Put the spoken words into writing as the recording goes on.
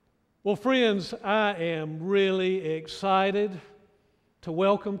Well, friends, I am really excited to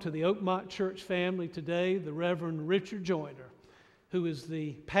welcome to the Oakmont Church family today the Reverend Richard Joyner, who is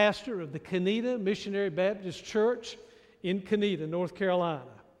the pastor of the Kanita Missionary Baptist Church in Kanita, North Carolina.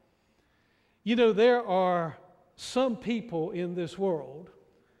 You know, there are some people in this world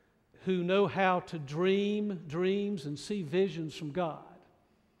who know how to dream dreams and see visions from God.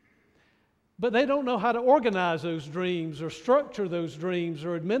 But they don't know how to organize those dreams or structure those dreams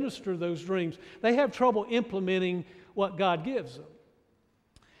or administer those dreams. They have trouble implementing what God gives them.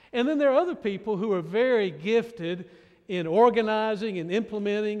 And then there are other people who are very gifted in organizing and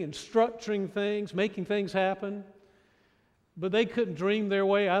implementing and structuring things, making things happen, but they couldn't dream their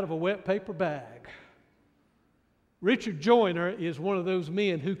way out of a wet paper bag. Richard Joyner is one of those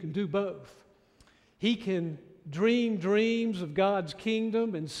men who can do both. He can dream dreams of God's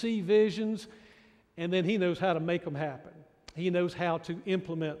kingdom and see visions, and then he knows how to make them happen. He knows how to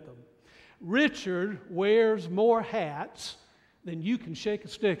implement them. Richard wears more hats than you can shake a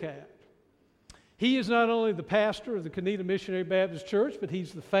stick at. He is not only the pastor of the Kanita Missionary Baptist Church, but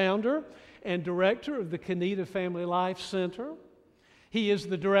he's the founder and director of the Kanita Family Life Center. He is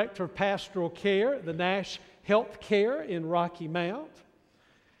the director of pastoral care at the Nash Health Care in Rocky Mount.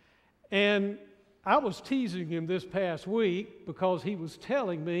 And I was teasing him this past week because he was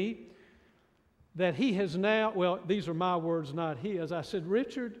telling me that he has now, well, these are my words, not his. I said,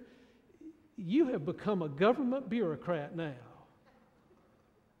 Richard, you have become a government bureaucrat now.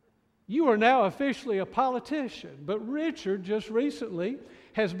 You are now officially a politician. But Richard just recently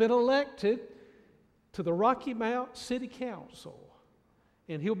has been elected to the Rocky Mount City Council.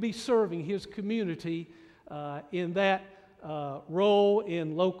 And he'll be serving his community in that role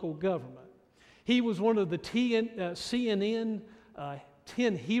in local government. He was one of the CNN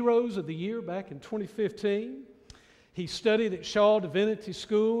 10 Heroes of the Year back in 2015. He studied at Shaw Divinity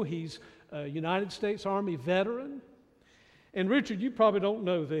School. He's a United States Army veteran. And Richard, you probably don't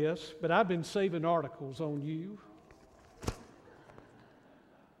know this, but I've been saving articles on you.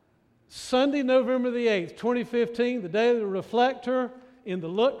 Sunday, November the 8th, 2015, the day of the reflector, in the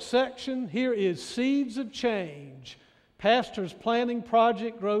Look section, here is Seeds of Change. Pastor's Planning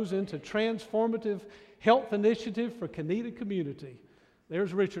Project grows into transformative health initiative for Kanita community.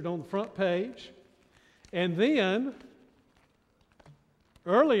 There's Richard on the front page. And then,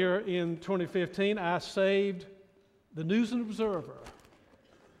 earlier in 2015, I saved the News and Observer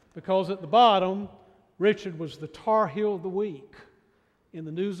because at the bottom, Richard was the Tar Heel of the Week in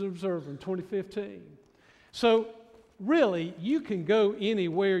the News and Observer in 2015. So, really, you can go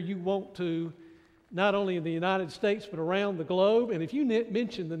anywhere you want to, not only in the United States, but around the globe. And if you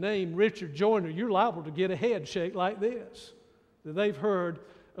mention the name Richard Joyner, you're liable to get a head shake like this, that they've heard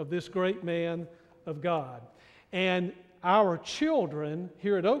of this great man of God. And our children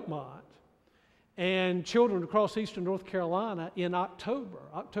here at Oakmont and children across eastern North Carolina in October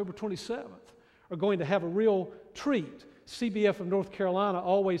 27th, are going to have a real treat. CBF of North Carolina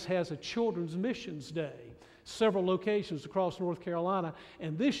always has a Children's Missions Day. Several locations across North Carolina,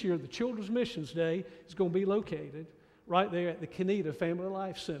 and this year the Children's Missions Day is going to be located right there at the Kanita Family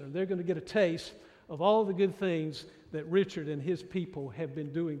Life Center. They're going to get a taste of all the good things that Richard and his people have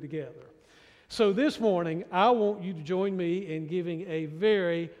been doing together. So this morning, I want you to join me in giving a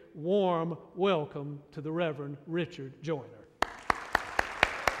very warm welcome to the Reverend Richard Joyner.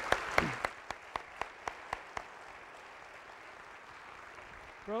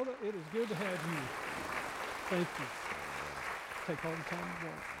 Brother, it is good to have you. Thank you. Take all the time you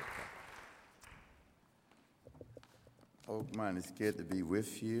want. Oakmont, it's good to be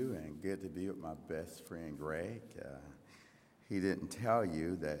with you and good to be with my best friend, Greg. He didn't tell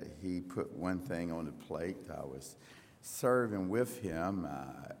you that he put one thing on the plate. I was serving with him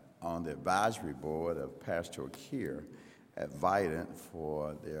on the advisory board of pastoral care at Vidant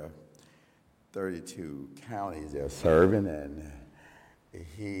for their 32 counties they're serving, and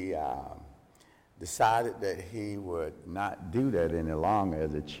he decided that he would not do that any longer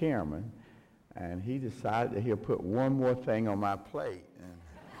as a chairman, and he decided that he'll put one more thing on my plate. And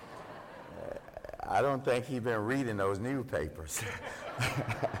I don't think he's been reading those newspapers.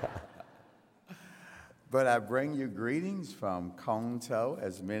 But I bring you greetings from Conto,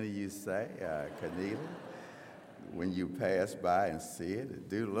 as many of you say, Kanita. When you pass by and see it, it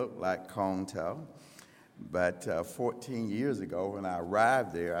do look like Conto. But 14 years ago, when I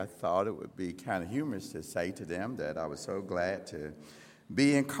arrived there, I thought it would be kind of humorous to say to them that I was so glad to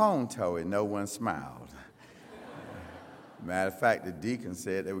be in Conto, and no one smiled. Matter of fact, the deacon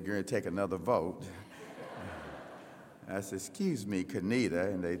said they were going to take another vote. I said, "Excuse me,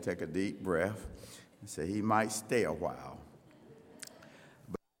 Kanita," and they took a deep breath and said he might stay a while.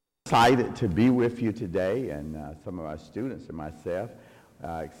 But excited to be with you today, and some of our students and myself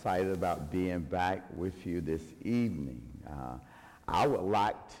excited about being back with you this evening. I would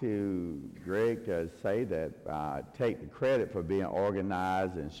like to, Greg, say that take the credit for being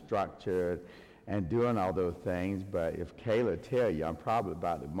organized and structured and doing all those things, but if Kayla tell you, I'm probably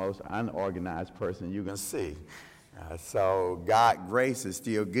about the most unorganized person you can see. So God grace is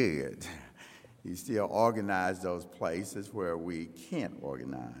still good. He still organized those places where we can't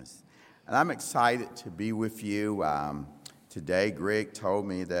organize. And I'm excited to be with you. Today, Greg told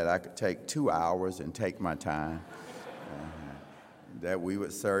me that I could take 2 hours and take my time. That we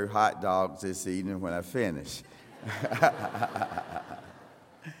would serve hot dogs this evening when I finish.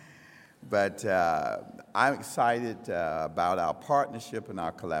 But I'm excited about our partnership and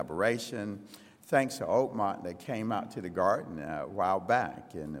our collaboration. Thanks to Oakmont, they came out to the garden a while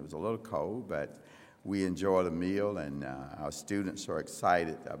back, and it was a little cold, but we enjoyed a meal, and our students are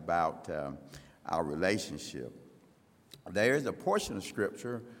excited about our relationship. There is a portion of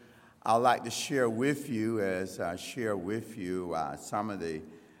Scripture I'd like to share with you as I share with you some of the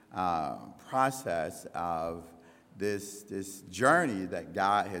process of this journey that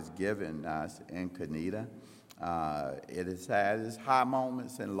God has given us in Canida. It has had its high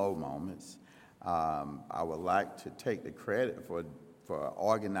moments and low moments. I would like to take the credit for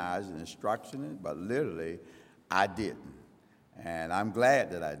organizing and structuring it, but literally, I didn't. And I'm glad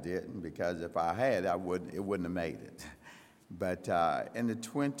that I didn't, because if I had, it wouldn't have made it. But in the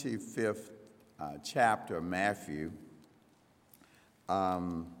 25th chapter of Matthew,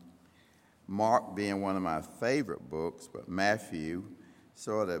 Mark being one of my favorite books, but Matthew,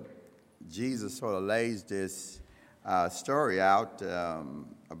 Jesus sort of lays this story out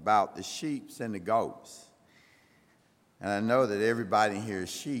about the sheep and the goats. And I know that everybody here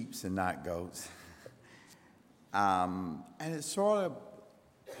is sheep and not goats. And it sort of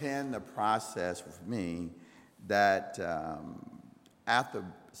pinned the process for me that after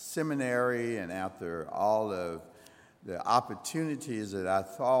seminary and after all of the opportunities that I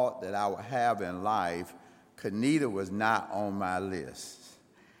thought that I would have in life, Canida was not on my list.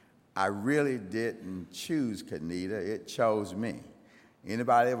 I really didn't choose Canida, it chose me.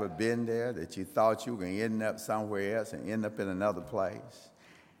 Anybody ever been there that you thought you were going to end up somewhere else and end up in another place?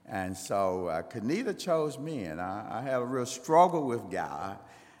 And so Canida chose me, and I had a real struggle with God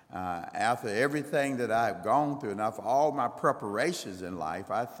after everything that I've gone through and after all my preparations in life.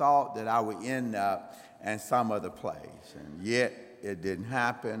 I thought that I would end up in some other place, and yet it didn't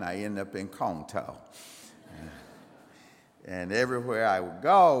happen. I ended up in Conto. And everywhere I would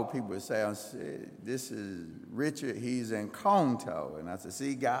go, people would say, this is Richard, he's in Conto. And I said,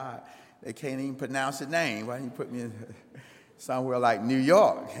 see, God, they can't even pronounce the name. Why don't you put me in somewhere like New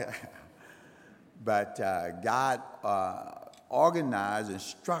York? But God organized and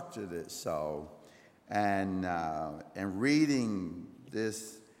structured it so. And reading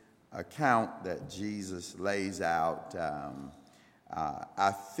this account that Jesus lays out,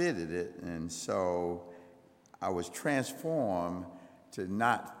 I fitted it. And so I was transformed to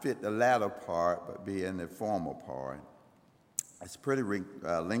not fit the latter part, but be in the former part. It's pretty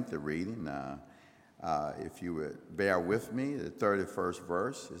lengthy reading. If you would bear with me, the 31st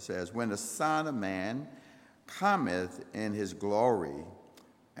verse, it says, when the Son of Man cometh in his glory,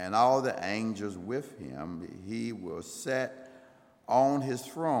 and all the angels with him, he will set on his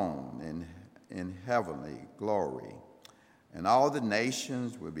throne in heavenly glory. And all the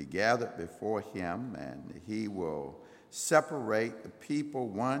nations will be gathered before him, and he will separate the people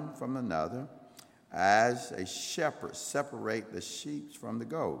one from another, as a shepherd separate the sheep from the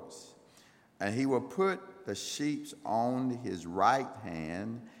goats. And he will put the sheep on his right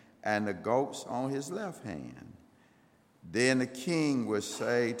hand, and the goats on his left hand. Then the king will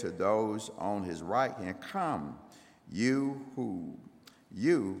say to those on his right hand, come, you who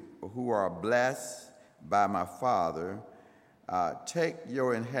are blessed by my Father, take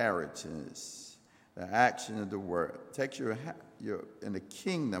your inheritance, the action of the word. Take your in the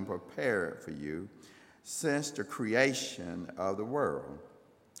kingdom prepared for you since the creation of the world.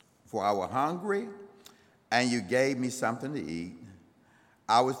 For I was hungry, and you gave me something to eat.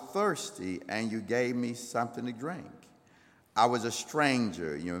 I was thirsty, and you gave me something to drink. I was a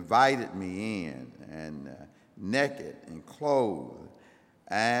stranger, you invited me in, and naked and clothed,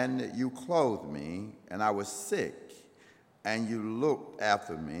 and you clothed me, and I was sick, and you looked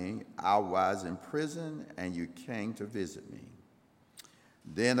after me. I was in prison, and you came to visit me.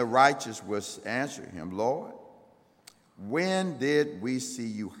 Then the righteous will answer him, Lord, when did we see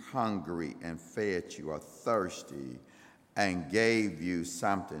you hungry and fed you, or thirsty and gave you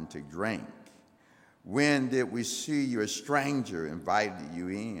something to drink? When did we see you a stranger, invited you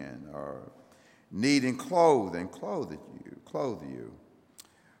in, or needing clothes and clothe you?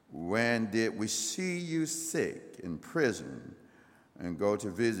 When did we see you sick in prison and go to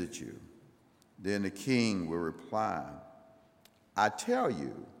visit you? Then the king will reply, I tell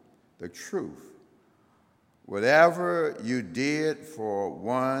you the truth. Whatever you did for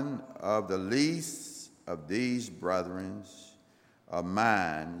one of the least of these brethren of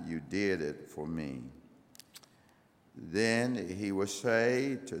mine, you did it for me. Then he will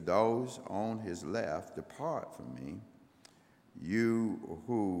say to those on his left, depart from me, you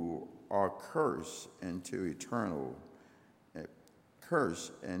who are cursed into eternal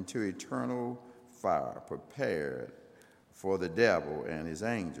fire, prepared for the devil and his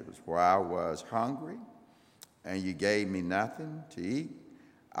angels. For I was hungry, and you gave me nothing to eat.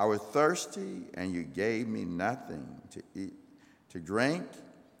 I was thirsty, and you gave me nothing to eat, to drink.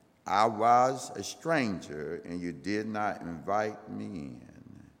 I was a stranger, and you did not invite me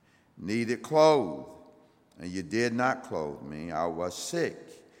in. Needed clothes, and you did not clothe me. I was sick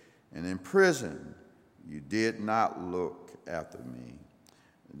and in prison. You did not look after me.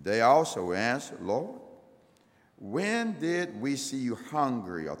 They also answered, Lord, when did we see you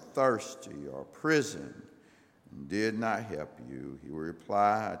hungry or thirsty or prison and did not help you? He will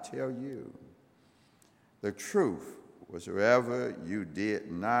reply, I tell you the truth. Whatsoever you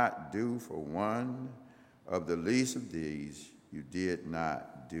did not do for one of the least of these, you did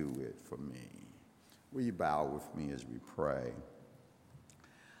not do it for me. Will you bow with me as we pray?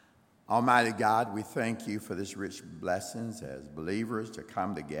 Almighty God, we thank you for this rich blessings as believers to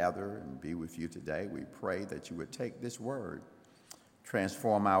come together and be with you today. We pray that you would take this word,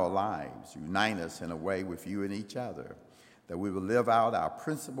 transform our lives, unite us in a way with you and each other, that we will live out our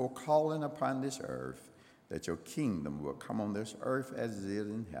principal calling upon this earth, that your kingdom will come on this earth as it is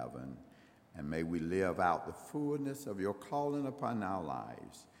in heaven, and may we live out the fullness of your calling upon our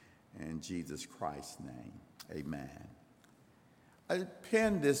lives. In Jesus Christ's name, amen. I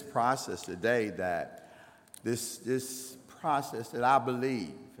penned this process today that this process that I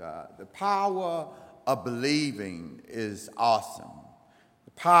believe, the power of believing is awesome.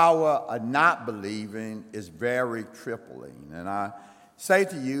 The power of not believing is very crippling. And I say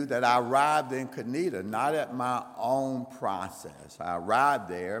to you that I arrived in Canida not at my own process. I arrived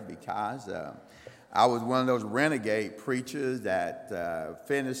there because I was one of those renegade preachers that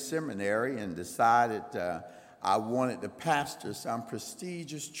finished seminary and decided I wanted to pastor some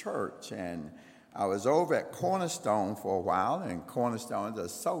prestigious church. And I was over at Cornerstone for a while, and Cornerstone's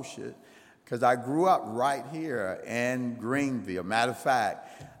associate, because I grew up right here in Greenville. Matter of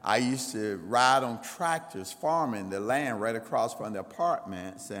fact, I used to ride on tractors farming the land right across from the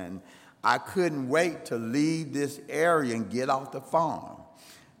apartments, and I couldn't wait to leave this area and get off the farm.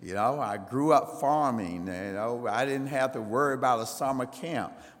 You know, I grew up farming. You know, I didn't have to worry about a summer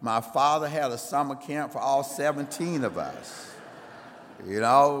camp. My father had a summer camp for all 17 of us. You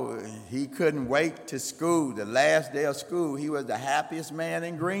know, he couldn't wait to school. The last day of school, he was the happiest man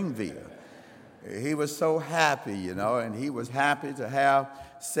in Greenville. He was so happy, you know, and he was happy to have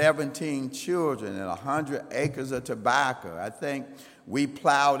 17 children and 100 acres of tobacco. I think we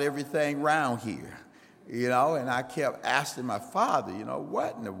plowed everything around here. You know, and I kept asking my father, you know,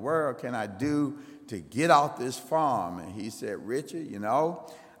 what in the world can I do to get off this farm? And he said, Richard, you know,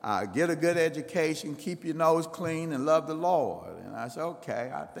 get a good education, keep your nose clean, and love the Lord. And I said,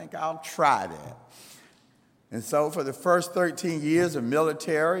 okay, I think I'll try that. And so for the first 13 years of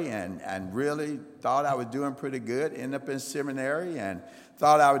military and really thought I was doing pretty good, ended up in seminary and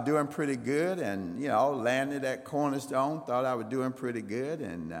thought I was doing pretty good, and, you know, landed at Cornerstone, thought I was doing pretty good,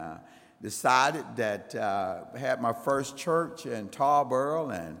 and decided that had my first church in Tarboro,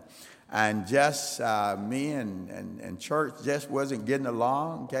 and just me and church just wasn't getting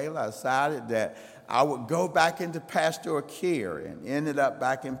along. Kayla, I decided that I would go back into pastoral care, and ended up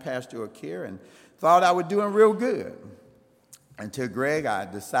back in pastoral care and thought I was doing real good. Until Greg, I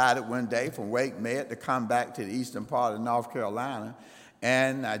decided one day from Wake Med to come back to the eastern part of North Carolina,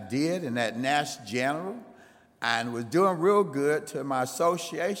 and I did, and at Nash General, and was doing real good till my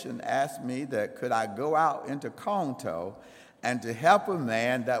association asked me that could I go out into Conto and to help a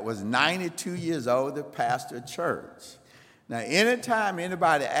man that was 92 years old to pastor a church. Now, anytime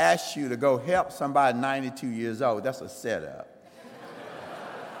anybody asks you to go help somebody 92 years old, that's a setup.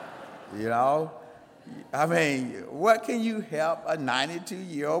 You know? I mean, what can you help a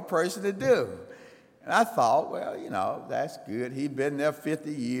 92-year-old person to do? And I thought, well, you know, that's good. He'd been there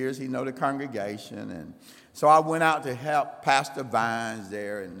 50 years. He know the congregation. And so I went out to help Pastor Vines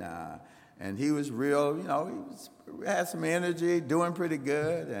there, and he was real, you know, he had some energy, doing pretty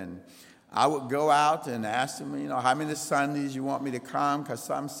good. And I would go out and ask them, you know, how many Sundays you want me to come? Because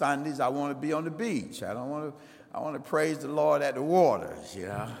some Sundays I want to be on the beach. I want to praise the Lord at the waters, you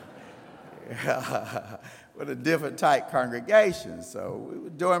know. With a different type congregation. So we were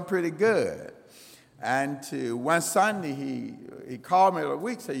doing pretty good. And one Sunday, he called me a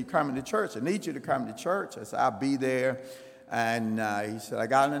week, said, you coming to church? I need you to come to church. I said, I'll be there. And he said, I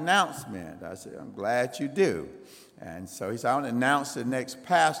got an announcement. I said, I'm glad you do. And so he said, I want to announce the next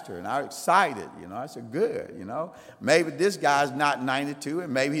pastor. And I was excited, you know. I said, good, you know. Maybe this guy's not 92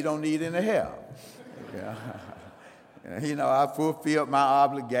 and maybe he don't need any help. Yeah. You know, I fulfilled my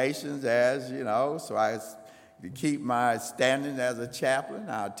obligations as, you know, so to keep my standing as a chaplain,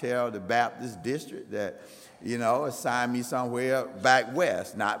 I'll tell the Baptist district that, you know, assign me somewhere back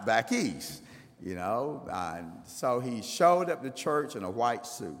west, not back east, you know. So he showed up to church in a white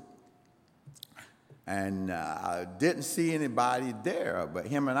suit. And I didn't see anybody there but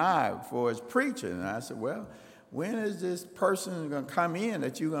him and I for his preaching. And I said, well, when is this person going to come in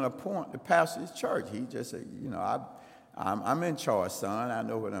that you're going to appoint to pastor this church? He just said, you know, I'm in charge, son. I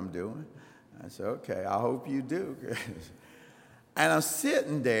know what I'm doing. I said, okay, I hope you do. And I'm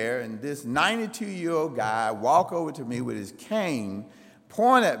sitting there, and this 92-year-old guy walked over to me with his cane,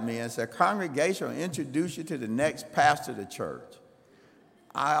 pointed at me and said, congregation, I'll introduce you to the next pastor of the church.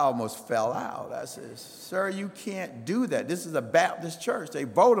 I almost fell out. I said, sir, you can't do that. This is a Baptist church. They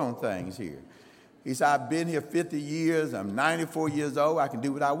vote on things here. He said, I've been here 50 years. I'm 94 years old. I can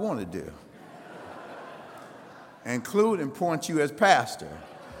do what I want to do, including appoint you as pastor.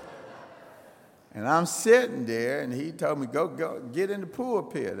 And I'm sitting there, and he told me, go get in the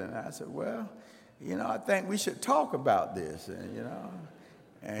pulpit. And I said, well, you know, I think we should talk about this. And, you know,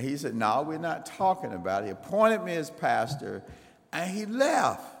 and he said, no, we're not talking about it. He appointed me as pastor, and he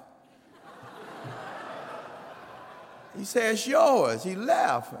left. He said, it's yours. He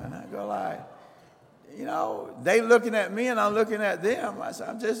left. And I go like, you know, they looking at me, and I'm looking at them. I said,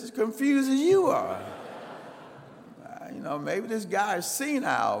 I'm just as confused as you are. You know, maybe this guy is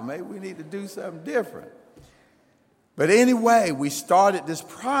senile. Maybe we need to do something different. But anyway, we started this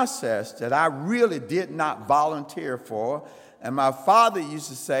process that I really did not volunteer for. And my father used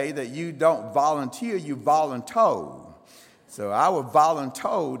to say that you don't volunteer, you voluntold. So I was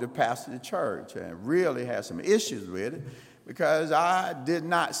voluntold to pastor the church and really had some issues with it because I did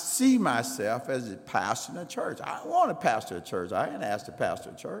not see myself as a pastor in a church. I didn't want to pastor a church. I didn't ask to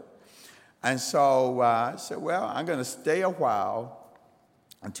pastor a church. And so I said, well, I'm going to stay a while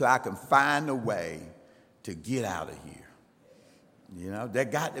until I can find a way to get out of here. You know, there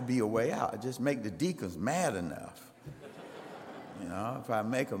got to be a way out. I just make the deacons mad enough. You know, if I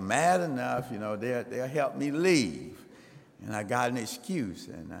make them mad enough, you know, they'll help me leave. And I got an excuse,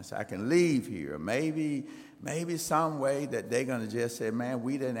 and I said, I can leave here. Maybe some way that they're going to just say, man,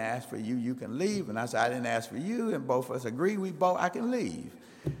 we didn't ask for you, you can leave. And I said, I didn't ask for you, and both of us agree, I can leave.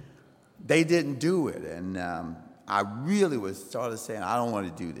 They didn't do it, and I really started saying, I don't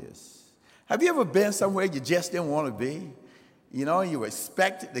want to do this. Have you ever been somewhere you just didn't want to be? You know, you were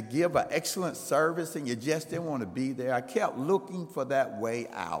expected to give an excellent service, and you just didn't want to be there. I kept looking for that way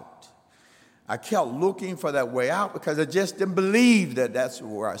out. I kept looking for that way out because I just didn't believe that that's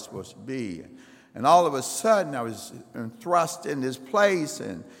where I was supposed to be. And all of a sudden, I was thrust in this place,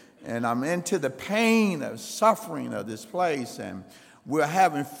 and I'm into the pain of suffering of this place, and we're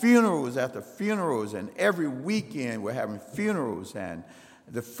having funerals after funerals, and every weekend we're having funerals. And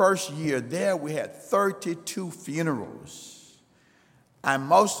the first year there, we had 32 funerals. And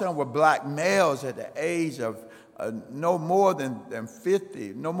most of them were black males at the age of no more than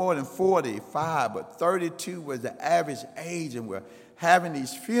 50, no more than 45, but 32 was the average age, and we're having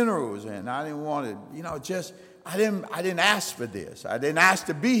these funerals. And I didn't want to, you know, I didn't ask for this. I didn't ask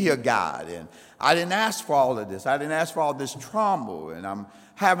to be here, God. And I didn't ask for all of this. I didn't ask for all this trauma. And I'm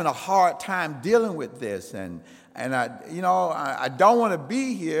having a hard time dealing with this. And I don't want to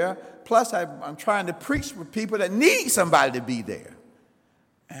be here. Plus, I'm trying to preach with people that need somebody to be there.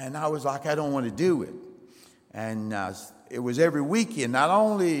 And I was like, I don't want to do it. And it was every weekend. Not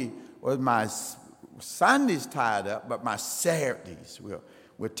only was my Sundays tied up, but my Saturdays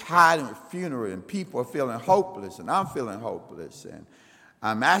we're tied in with funeral, and people are feeling hopeless, and I'm feeling hopeless. And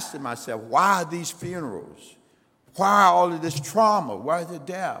I'm asking myself, why are these funerals? Why all of this trauma? Why is it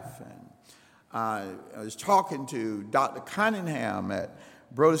death? And I was talking to Dr. Cunningham at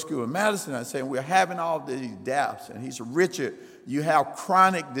Brody School of Medicine. I was saying, we're having all these deaths. And he said, Richard, you have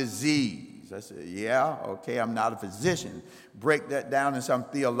chronic disease. I said, yeah, okay, I'm not a physician. Break that down in some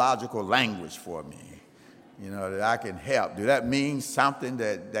theological language for me, you know, that I can help. Do that mean something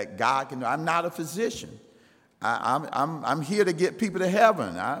that God can do? I'm not a physician. I'm here to get people to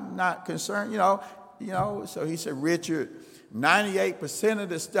heaven. I'm not concerned, So he said, Richard, 98% of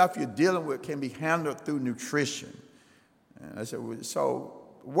the stuff you're dealing with can be handled through nutrition. And I said, well, so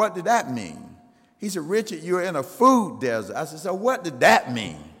what did that mean? He said, Richard, you're in a food desert. I said, so what did that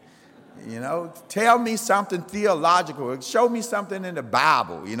mean? Tell me something theological. Show me something in the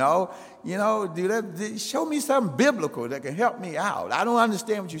Bible, show me something biblical that can help me out. I don't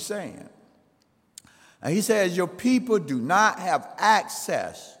understand what you're saying. And he says, your people do not have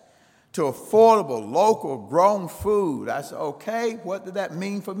access to affordable, local, grown food. I said, okay, what did that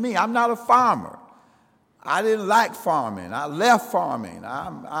mean for me? I'm not a farmer. I didn't like farming. I left farming.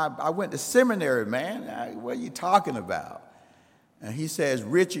 I went to seminary, man. What are you talking about? And he says,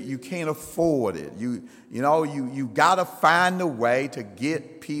 Richard, you can't afford it. You got to find a way to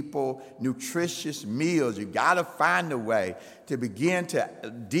get people nutritious meals. You got to find a way to begin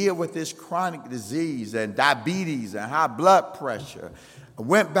to deal with this chronic disease and diabetes and high blood pressure. I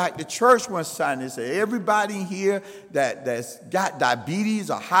went back to church one Sunday and said, everybody here that's got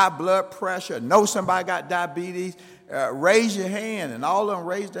diabetes or high blood pressure, know somebody got diabetes, raise your hand. And all of them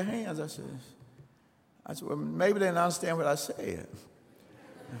raised their hands. I said, well, maybe they didn't understand what I said.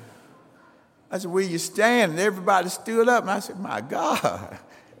 I said, where you stand? And everybody stood up. And I said, my God,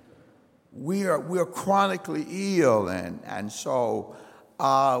 we're chronically ill. And so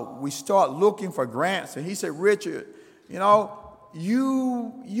we start looking for grants. And he said, Richard, you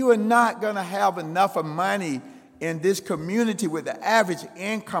are not going to have enough of money in this community with the average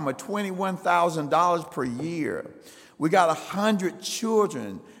income of $21,000 per year. We got 100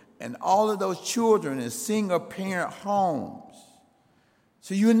 children. And all of those children in single-parent homes.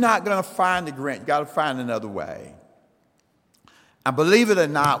 So you're not going to find the grant. You got to find another way. And believe it or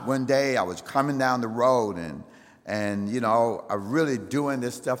not, one day I was coming down the road and I'm really doing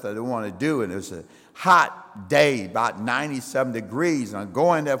this stuff that I want to do. And it was a hot day, about 97 degrees. And I'm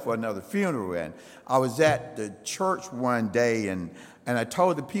going there for another funeral. And I was at the church one day and I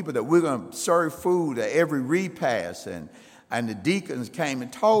told the people that we're going to serve food at every repast. And the deacons came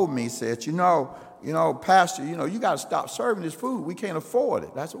and told me, said, Pastor, you got to stop serving this food. We can't afford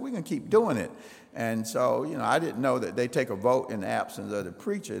it. That's what we're going to keep doing it. And so, I didn't know that they take a vote in the absence of the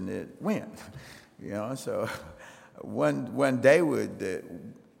preacher, and it went. So one day we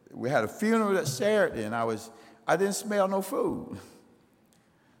had a funeral at Saturday, and I didn't smell no food.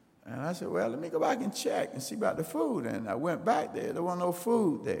 And I said, well, let me go back and check and see about the food. And I went back there. There wasn't no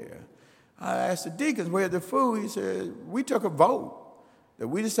food there. I asked the deacons, where's the food? He said, we took a vote that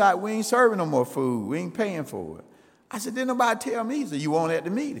we decided we ain't serving no more food. We ain't paying for it. I said, didn't nobody tell me? He said, you weren't at the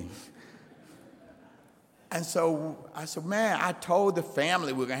meeting. And so I said, man, I told the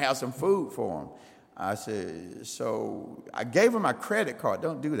family we're going to have some food for them. I said, so I gave them my credit card.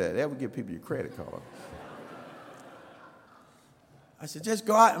 Don't do that. Ever give people your credit card. I said, just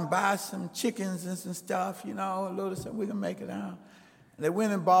go out and buy some chickens and some stuff, a little something. We can make it out. They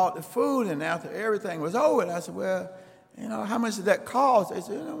went and bought the food, and after everything was over, I said, well, how much did that cost? They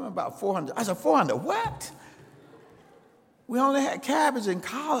said, about $400. I said, $400 what? We only had cabbage and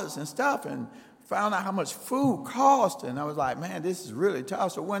collards and stuff, and found out how much food cost, and I was like, man, this is really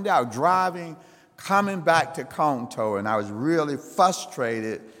tough. So one day I was driving, coming back to Conto, and I was really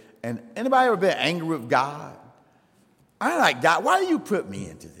frustrated. And anybody ever been angry with God? I'm like, God, why do you put me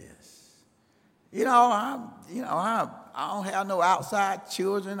into this? I don't have no outside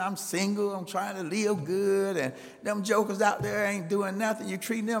children. I'm single. I'm trying to live good. And them jokers out there ain't doing nothing. You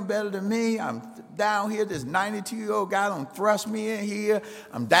treating them better than me. I'm down here. This 92-year-old guy done thrust me in here.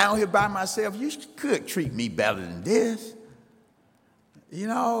 I'm down here by myself. You could treat me better than this.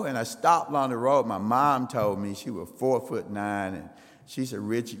 And I stopped along the road. My mom told me, she was 4'9", and she said,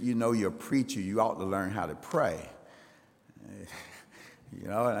 Richard, you're a preacher. You ought to learn how to pray.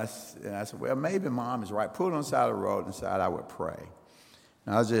 And I said, well, maybe Mom is right. Pull it on the side of the road and decide I would pray.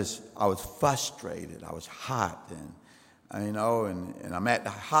 And I was frustrated. I was hot. And I'm at the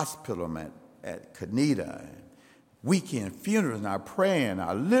hospital. I'm at Canita. And weekend funerals, and I'm praying.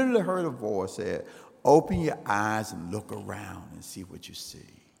 I literally heard a voice say, open your eyes and look around and see what you see.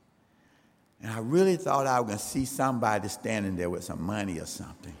 And I really thought I was going to see somebody standing there with some money or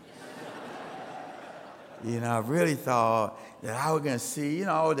something. I really thought that I was going to see,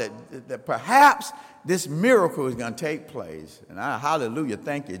 that perhaps this miracle is going to take place. And hallelujah,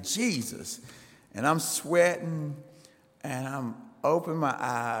 thank you, Jesus. And I'm sweating, and I'm opening my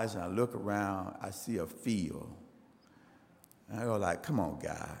eyes, and I look around. I see a field. And I go like, come on,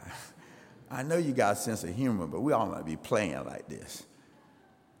 God. I know you got a sense of humor, but we all might be playing like this.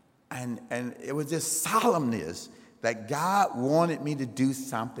 And it was this solemnness that God wanted me to do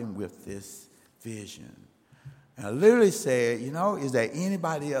something with this vision. And I literally said, is there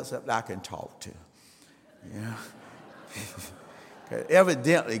anybody else up that I can talk to?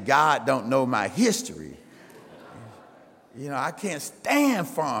 Evidently, God don't know my history. I can't stand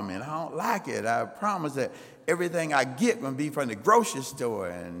farming. I don't like it. I promise that everything I get going to be from the grocery store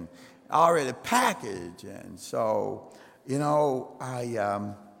and already packaged. And so,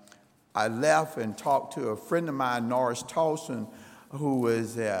 I left and talked to a friend of mine, Norris Tolson, who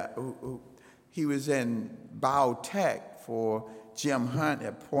was he was in biotech for Jim Hunt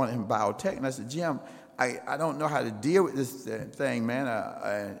at Point in Biotech. And I said, Jim, I don't know how to deal with this thing, man.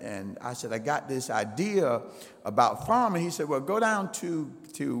 And I said, I got this idea about farming. He said, well, go down to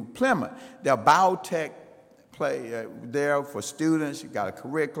Plymouth. Their biotech play there for students. You got a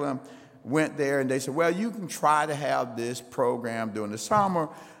curriculum. Went there, and they said, well, you can try to have this program during the summer,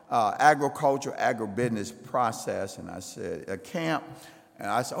 agriculture, agribusiness process. And I said, a camp. And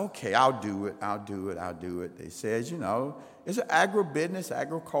I said, okay, I'll do it. They said, it's an agribusiness,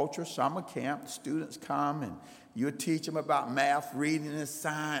 agriculture summer camp. Students come, and you teach them about math, reading, and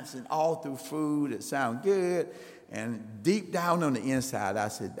science, and all through food. It sounds good. And deep down on the inside, I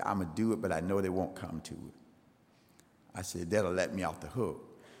said, I'm going to do it, but I know they won't come to it. I said, that'll let me off the hook.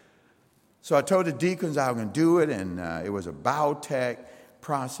 So I told the deacons I was going to do it, and it was a biotech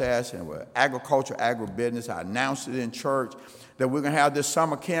process, and it was agriculture, agribusiness. I announced it in church that we're going to have this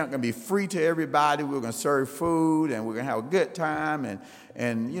summer camp, going to be free to everybody. We're going to serve food, and we're going to have a good time.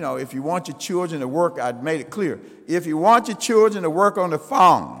 And if you want your children to work, I made it clear. If you want your children to work on the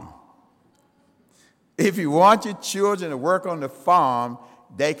farm, they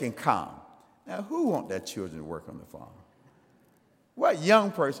can come. Now, who want their children to work on the farm? What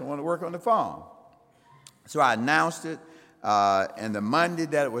young person want to work on the farm? So I announced it, and the Monday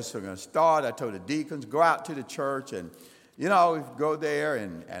that it was going to start, I told the deacons, go out to the church and, go there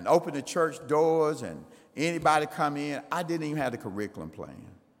and open the church doors and anybody come in. I didn't even have the curriculum plan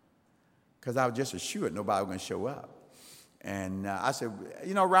because I was just assured nobody was going to show up. And I said,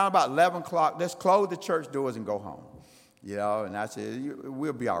 around about 11 o'clock, let's close the church doors and go home. And I said,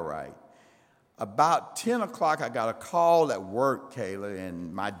 we'll be all right. About 10 o'clock, I got a call at work, Kayla,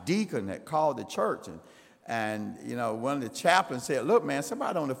 and my deacon had called the church. And one of the chaplains said, look, man,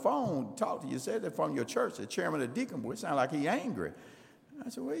 somebody on the phone talked to you, said they're from your church, the chairman of the deacon board. It sounded like he's angry. I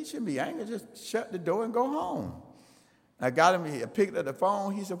said, well, he shouldn't be angry. Just shut the door and go home. I got him, he picked up the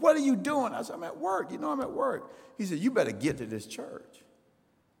phone. He said, what are you doing? I said, I'm at work. I'm at work. He said, you better get to this church.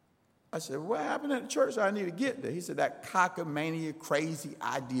 I said, what happened at the church? I need to get there. He said, that cockamania, crazy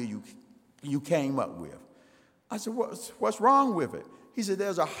idea you came up with. I said, what's wrong with it? He said,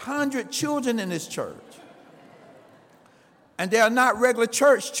 there's 100 children in this church. And they are not regular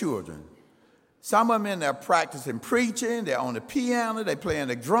church children. Some of them in there practicing preaching. They're on the piano. They're playing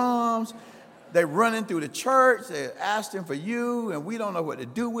the drums. They're running through the church. They're asking for you, and we don't know what to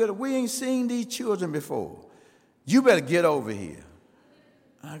do with it. We ain't seen these children before. You better get over here.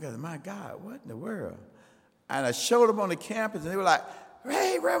 And I go, my God, what in the world? And I showed them on the campus, and they were like,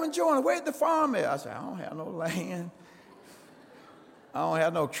 hey, Reverend Joyner, where's the farm at? I said, I don't have no land. I don't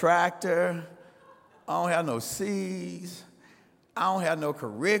have no tractor. I don't have no seeds. I don't have no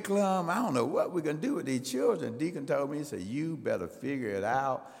curriculum. I don't know what we're going to do with these children. Deacon told me, he said, you better figure it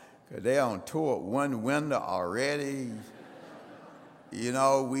out because they're on tour one window already.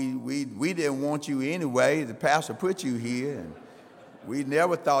 We didn't want you anyway. The pastor put you here, and we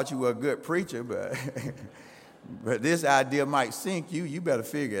never thought you were a good preacher, but but this idea might sink you. You better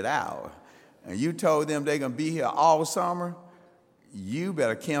figure it out. And you told them they're going to be here all summer. You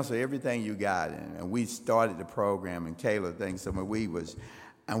better cancel everything you got. And we started the program, and Kayla thinks we was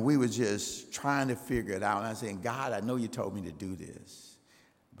just trying to figure it out. And I was saying, God, I know you told me to do this,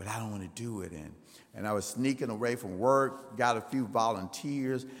 but I don't want to do it. And I was sneaking away from work, got a few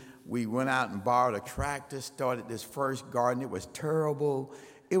volunteers. We went out and borrowed a tractor, started this first garden. It was terrible.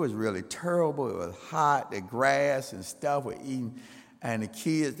 It was really terrible. It was hot. The grass and stuff were eating. And the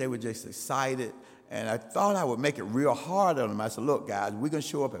kids, they were just excited. And I thought I would make it real hard on them. I said, look, guys, we're going to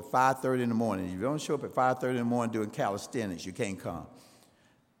show up at 5:30 in the morning. If you don't show up at 5:30 in the morning doing calisthenics, you can't come.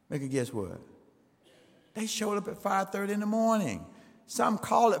 Make a guess what? They showed up at 5:30 in the morning. Some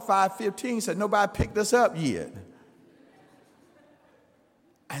called at 5:15, said nobody picked us up yet.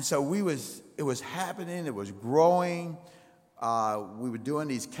 And so it was happening. It was growing. We were doing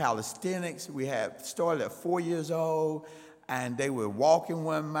these calisthenics. We had started at 4 years old. And they were walking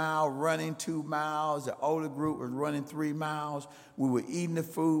 1 mile, running 2 miles. The older group was running 3 miles. We were eating the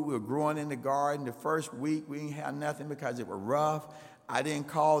food. We were growing in the garden. The first week, we didn't have nothing because it was rough. I didn't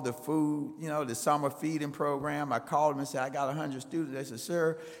call the food, the summer feeding program. I called them and said, I got 100 students. They said,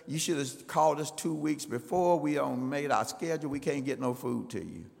 sir, you should have called us 2 weeks before. We made our schedule. We can't get no food to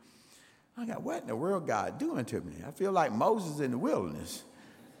you. I got, what in the world God doing to me? I feel like Moses in the wilderness.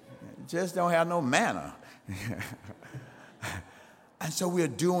 Just don't have no manna. And so we're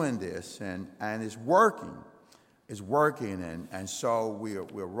doing this, and it's working. It's working, and so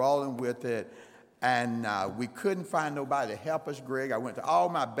we're rolling with it. And we couldn't find nobody to help us, Greg. I went to all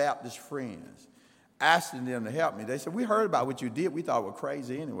my Baptist friends, asking them to help me. They said, we heard about what you did. We thought it was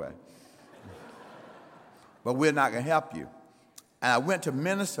crazy anyway. But we're not going to help you. And I went to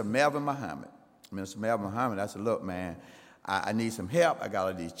Minister Melvin Muhammad. Minister Melvin Muhammad, I said, look, man, I need some help. I got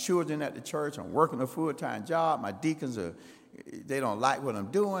all these children at the church. I'm working a full-time job. My deacons, they don't like what I'm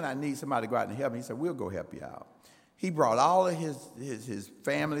doing. I need somebody to go out and help me. He said, we'll go help you out. He brought all of his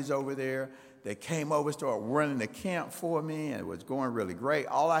families over there. They came over, started running the camp for me, and it was going really great.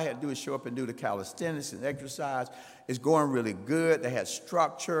 All I had to do is show up and do the calisthenics and exercise. It's going really good. They had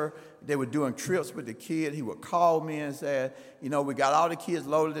structure. They were doing trips with the kids. He would call me and say, we got all the kids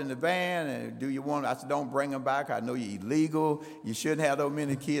loaded in the van, and do you want, I said, don't bring them back. I know you're illegal. You shouldn't have those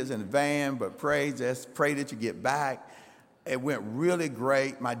many kids in the van, but pray that you get back. It went really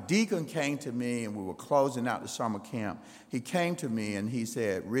great. My deacon came to me, and we were closing out the summer camp. He came to me, and he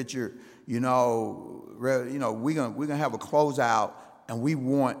said, Richard, we're gonna have a closeout, and we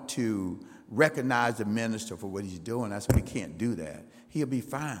want to recognize the minister for what he's doing. I said, we can't do that. He'll be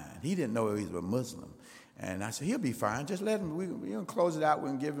fine. He didn't know he was a Muslim. And I said, he'll be fine. Just let him, we're going to close it out. We're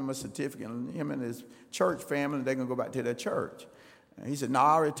going to give him a certificate. And him and his church family, they're going to go back to their church. And he said, no,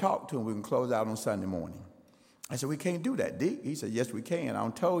 I already talked to him. We can close out on Sunday morning. I said, we can't do that, Dick. He said, yes, we can. I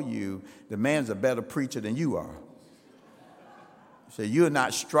told you the man's a better preacher than you are. So you're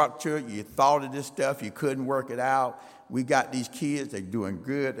not structured. You thought of this stuff. You couldn't work it out. We got these kids. They're doing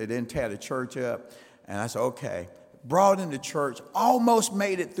good. They didn't tear the church up. And I said, okay. Brought him to church. Almost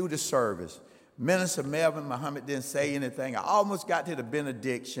made it through the service. Minister Melvin Muhammad didn't say anything. I almost got to the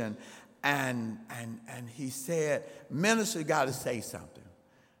benediction. And he said, minister got to say something.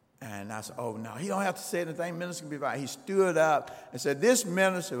 And I said, oh, no, he don't have to say anything. Minister can be fine. He stood up and said, this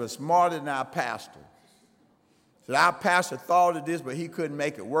minister was smarter than our pastor. So our pastor thought of this, but he couldn't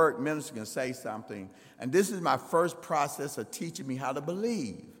make it work. Minister can say something. And this is my first process of teaching me how to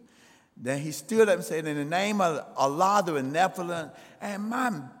believe. Then he stood up and said, in the name of Allah, the Benevolent, and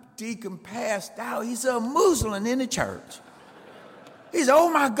my deacon passed out. He's a Muslim in the church. He said,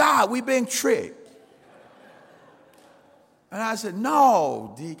 oh, my God, we've been tricked. And I said,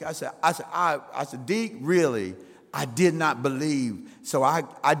 no, Deke. I said, Deke, really, I did not believe. So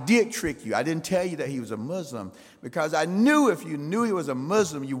I did trick you. I didn't tell you that he was a Muslim because I knew if you knew he was a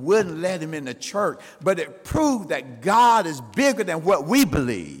Muslim, you wouldn't let him in the church. But it proved that God is bigger than what we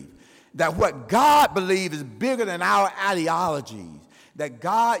believe, that what God believes is bigger than our ideologies, that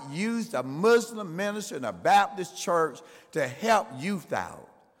God used a Muslim minister in a Baptist church to help youth out.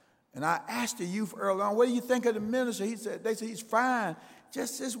 And I asked the youth early on, what do you think of the minister? They said, he's fine.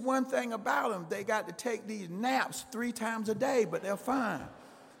 Just this one thing about him, they got to take these naps 3 times a day, but they're fine.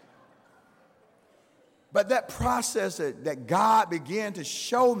 But that process that God began to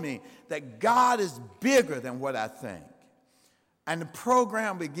show me that God is bigger than what I think. And the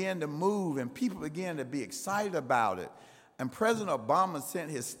program began to move, and people began to be excited about it. And President Obama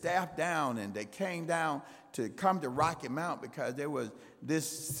sent his staff down, and they came down to come to Rocky Mount because there was this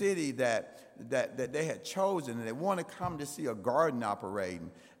city that they had chosen, and they wanted to come to see a garden operating.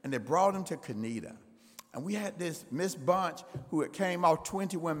 And they brought him to Canida. And we had this Miss Bunch who had came off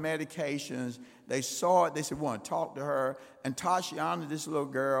 21 medications. They saw it. They said, we want to talk to her. And Tashiana, this little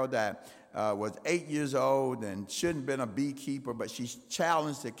girl that was 8 years old and shouldn't have been a beekeeper, but she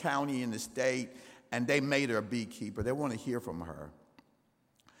challenged the county and the state, and they made her a beekeeper. They want to hear from her.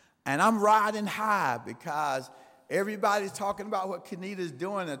 And I'm riding high because everybody's talking about what Canita's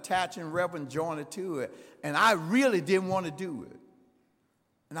doing, attaching Reverend Joyner to it. And I really didn't want to do it.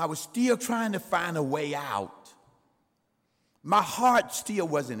 And I was still trying to find a way out. My heart still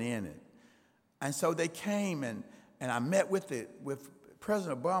wasn't in it. And so they came, and I met with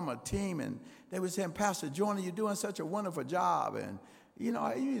President Obama's team, and they were saying, Pastor Joyner, you're doing such a wonderful job. And, you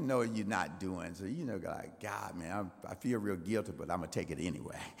know you're not doing. So, like, God, man, I feel real guilty, but I'm going to take it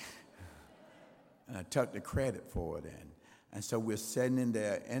anyway. And I took the credit for it. And so we're sitting in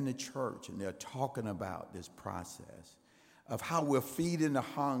there in the church, and they're talking about this process of how we're feeding the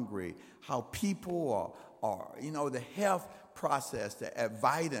hungry, how people are the health process, the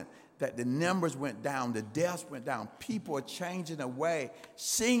Advident, that the numbers went down, the deaths went down, people are changing their way,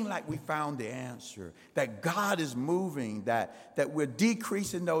 seeing like we found the answer, that God is moving, that we're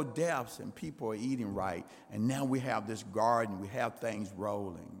decreasing those deaths and people are eating right. And now we have this garden, we have things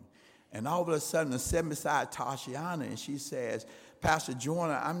rolling. And all of a sudden, I'm sitting beside Tashiana, and she says, Pastor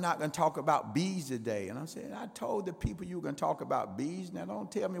Joyner, I'm not going to talk about bees today. And I'm saying, I told the people you were going to talk about bees. Now,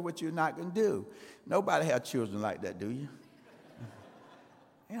 don't tell me what you're not going to do. Nobody have children like that, do you?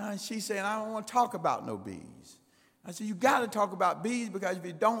 You know, and she said, I don't want to talk about no bees. I said, you got to talk about bees, because if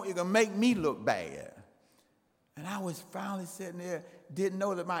you don't, it's going to make me look bad. And I was finally sitting there, didn't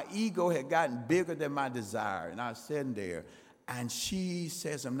know that my ego had gotten bigger than my desire. And I was sitting there, and she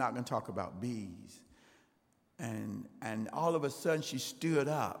says, I'm not going to talk about bees. And all of a sudden, she stood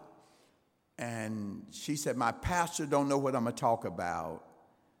up, and she said, my pastor don't know what I'm going to talk about.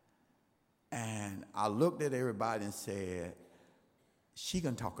 And I looked at everybody and said, she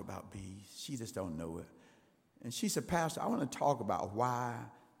going to talk about bees. She just don't know it. And she said, Pastor, I want to talk about why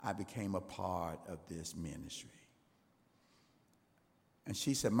I became a part of this ministry. And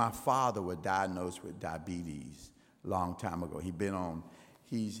she said, my father was diagnosed with diabetes a long time ago. He's been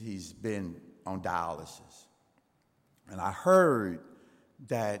on dialysis. And I heard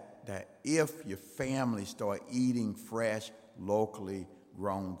that if your family start eating fresh, locally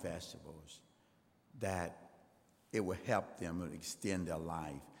grown vegetables, that it will help them extend their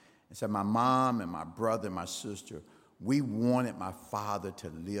life. And so my mom and my brother and my sister, we wanted my father to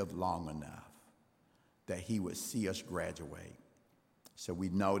live long enough that he would see us graduate. So we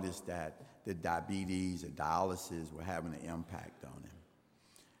noticed that the diabetes and dialysis were having an impact on him.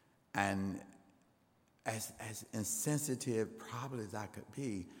 And as insensitive probably as I could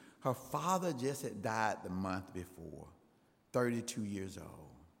be, her father just had died the month before, 32 years old,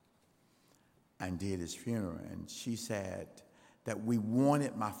 and did his funeral. And she said that we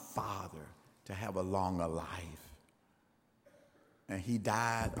wanted my father to have a longer life. And he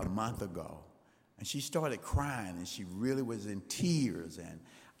died a month ago. And she started crying, and she really was in tears. And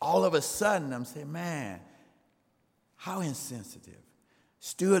all of a sudden, I'm saying, man, how insensitive.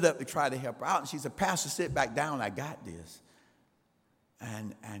 Stood up to try to help her out. And she said, Pastor, sit back down. I got this.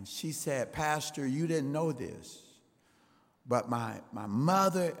 And she said, Pastor, you didn't know this. But my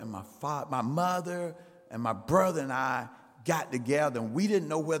mother and my mother and my brother and I got together, and we didn't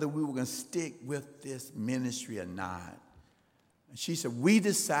know whether we were going to stick with this ministry or not. And she said, we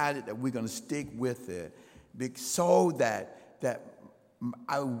decided that we're going to stick with it so that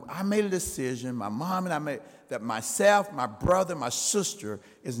I made a decision, my mom and I made, that myself, my brother, my sister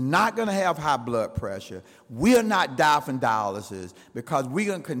is not going to have high blood pressure. We'll not die from dialysis, because we're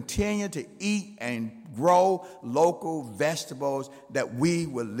going to continue to eat and grow local vegetables, that we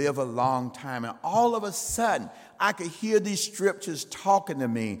will live a long time. And all of a sudden, I could hear these scriptures talking to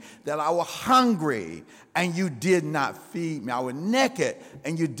me, that I was hungry and you did not feed me. I was naked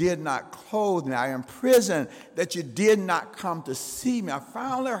and you did not clothe me. I am in prison that you did not come to see me. I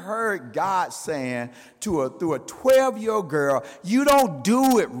finally heard God saying through a 12-year-old girl, you don't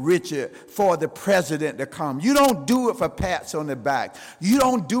do it, Richard, for the president to come. You don't do it for pats on the back. You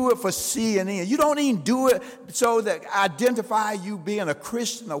don't do it for CNN. You don't even do it so that identify you being a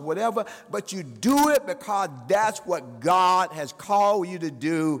Christian or whatever, but you do it because that's what God has called you to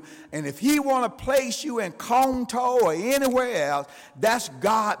do. And if he want to place you in Conto or anywhere else, that's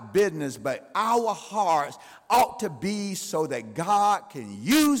God's business. But our hearts ought to be so that God can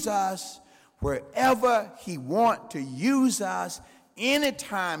use us wherever he want to use us,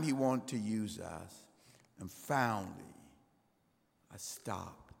 anytime he want to use us. And finally, I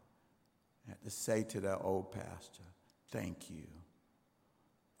stopped. I had to say to that old pastor, thank you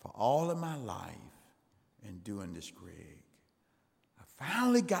for all of my life in doing this, Greg. I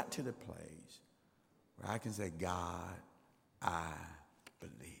finally got to the place where I can say, God, I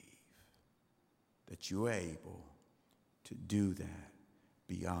believe that you're able to do that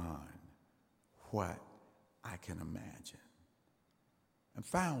beyond what I can imagine. And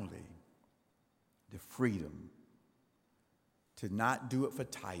finally, the freedom to not do it for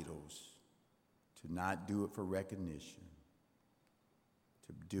titles, to not do it for recognition,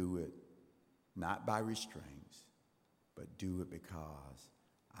 to do it not by restraints, but do it because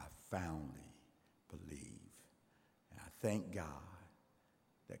I finally believe. And I thank God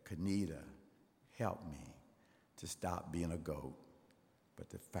that Kenita helped me to stop being a goat, but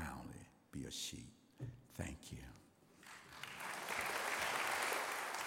to finally be a sheep. Thank you.